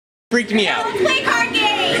freaked me out. Play card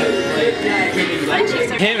game!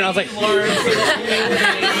 Him and I was like,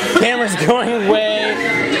 camera's going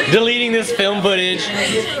away, deleting this film footage.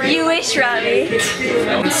 You wish, Robbie.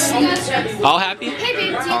 All happy? Hey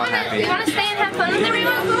babe, do you wanna stay and have fun with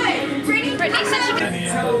everyone? Brittany said she could.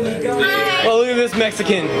 Hi. Oh, look at this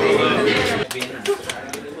Mexican.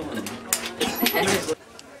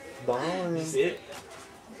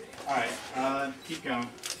 Alright, keep going.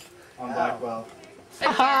 On Blackwell.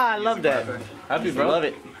 Haha, I love that. Happy bro. Love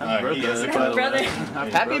it. Happy brothers. Brother.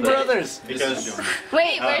 Happy brothers. Because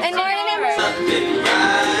Wait, where's and your number?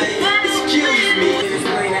 Excuse me.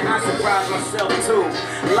 I surprise myself too.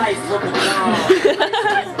 Life looking long.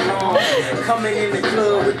 Coming in the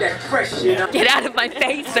club with that fresh shit. Get out of my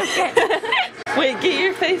face, okay? Wait, get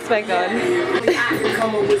your face back on.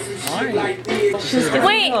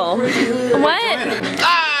 Wait, what?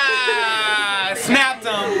 Ah! Snapped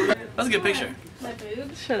him. That's a good picture. My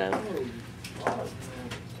boobs? Shut up.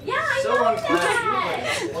 Yeah, I know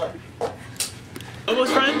that.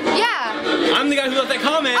 Almost friend? Yeah. I'm the guy who left that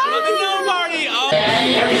comment about the no party. Oh.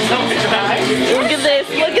 Look at this.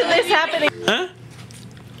 Look at this happening. Huh?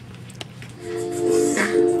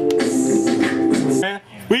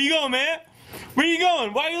 Where you going, man? Where you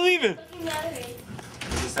going? Why are you leaving?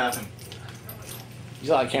 what just happened? You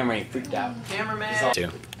saw the camera and he freaked out.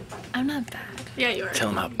 Cameraman. I'm not bad. Yeah, you are. Tell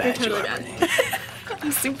him how bad you are.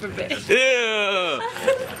 I'm super bad. Ew.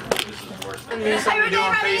 This is something we do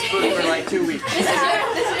on Facebook for like 2 weeks. This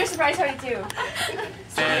is your surprise party too.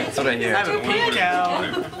 That's what I hear. I have a pink cow.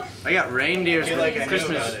 I got reindeers for like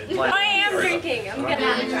Christmas. I am drinking. I'm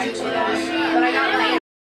gonna try to do that. But I got my.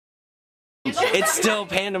 It's still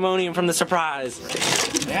pandemonium from the surprise.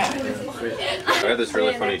 I have this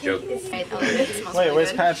really funny joke. Wait,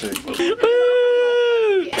 where's Patrick?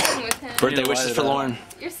 Birthday wishes for Lauren.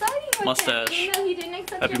 You're siding with him. Mustache. Even though he didn't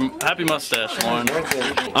accept your Happy mustache, Lauren.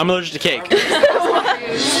 I'm allergic to cake. That's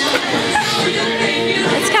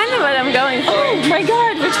kind of what I'm going for. Oh my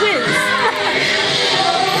god, which is?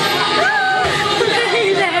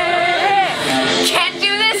 Can't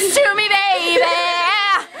do this to me, baby.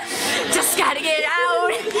 Just gotta get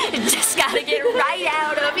out. Just gotta get right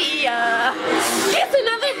out of here. It's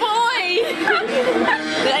another boy.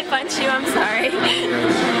 Did I punch you? I'm sorry.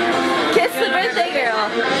 Kiss the birthday girl.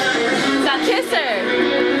 Kiss her.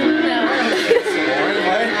 No.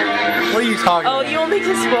 What are you talking Oh, you only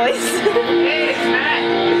kiss boys.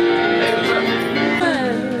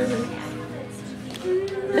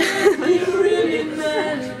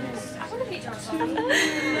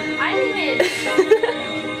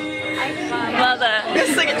 Mother.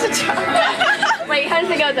 Sing it to Charlie. Wait, how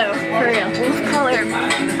does it go though? For real. Wolf color.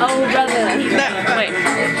 Oh brother. Wait.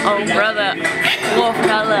 Oh brother. Wolf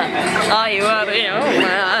color. Oh you are the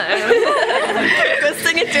Go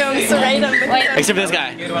sing it to him, serene him. Except for this guy.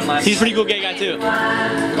 He's a pretty cool gay guy too.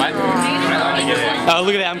 What? Oh,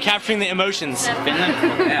 look at that. I'm capturing the emotions.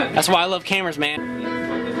 That's why I love cameras, man.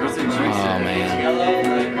 Oh,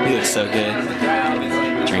 man. You look so good.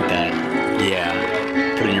 Drink that. Yeah.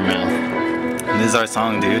 Put it in your mouth. This is our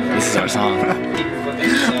song, dude. This is our song.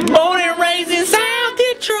 Born and raised in South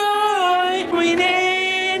Detroit.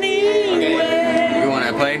 You want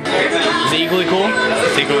to play? Is it equally cool?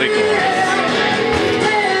 It's equally cool.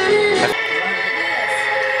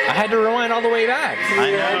 I had to rewind all the way back.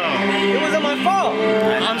 I know. It wasn't my fault.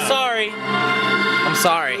 I'm sorry. I'm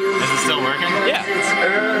sorry. Is it still working? Yeah.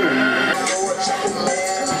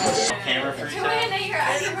 Camera freaked out.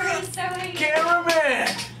 Cameraman!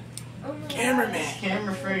 Cameraman!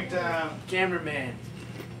 Camera freaked out. Cameraman!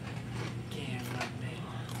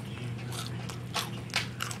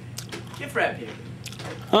 Gift wrap here.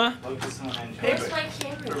 Huh? Paper.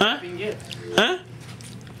 Huh? Huh?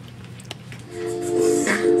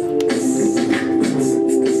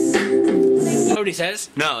 What he says?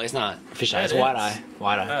 No, it's not. Fish eye. It's wide eye.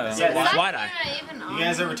 Wide eye. It's wide eye. You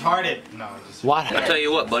guys are retarded. No, just. Wide eye. I'll tell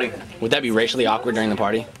you what, buddy. Would that be racially awkward during the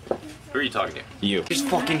party? Who are you talking to? You. He's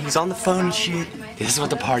on the phone and shit. This is what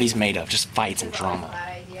the party's made of. Just fights and drama.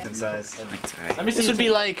 This would be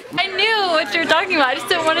like. I knew what you were talking about. I just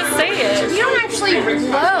didn't want to say it. You don't actually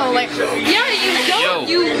blow. Like, yeah, you don't.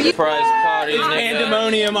 You. Surprise party.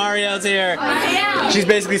 Pandemonium, Ariel's here. She's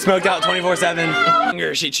basically smoked out 24/7.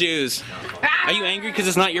 Anger she chews. Are you angry because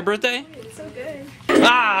it's not your birthday? It's so good.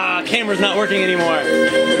 Ah, camera's not working anymore.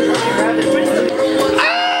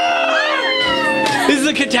 Ah! This is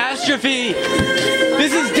a catastrophe.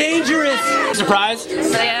 This is dangerous. Surprise?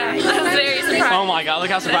 Yeah, I was very surprised. Oh my god,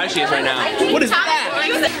 look how surprised she is right now. What is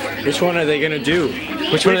that? Which one are they gonna do?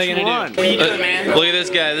 Which one are they gonna do? Look at this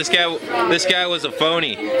guy. This guy was a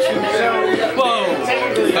phony. Whoa!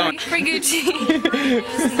 For Gucci.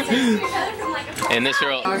 And this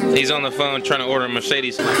girl, he's on the phone trying to order a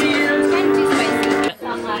Mercedes.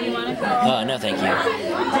 Oh, no thank you.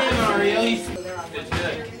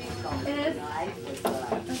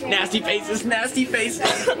 Nasty faces, nasty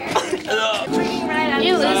faces. You're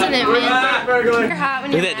losing it, man. You're hot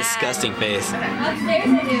when Look you're at that disgusting face. Upstairs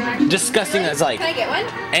I do. Disgusting as like Can I get one?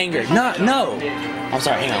 anger. No. I'm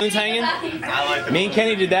sorry, hang on. Who's hanging? Me and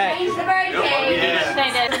Kenny did that. Change the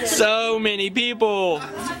birthday. So many people.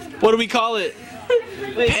 What do we call it?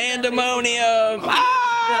 Pandemonium. Ah!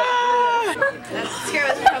 That scare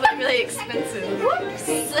was probably really expensive. Whoops.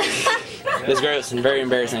 It was gross and very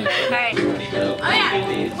embarrassing. Alright. Oh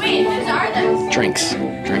yeah. Wait, whose are those? Drinks. Are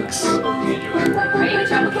you in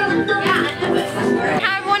trouble? Yeah, I know this.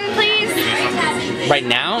 Have one, please. Right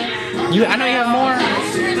now? I know you have more.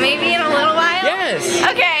 Maybe in a little while? Yes.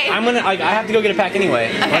 Okay. I'm gonna. I have to go get a pack anyway.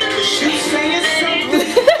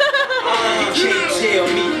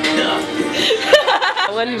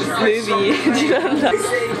 One movie.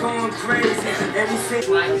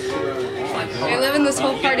 You're living this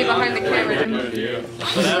whole party behind the camera.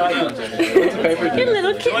 You're a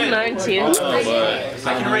little kitten, aren't you? You're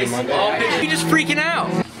just freaking out.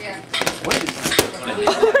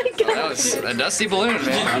 Oh my god. That was a dusty balloon,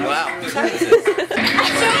 man. Wow.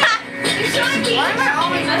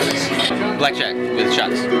 Blackjack with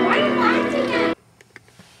shots.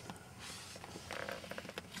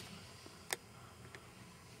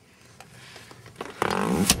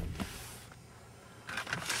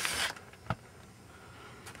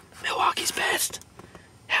 Milwaukee's best.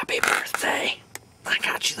 Happy birthday. I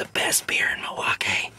got you the best beer in Milwaukee.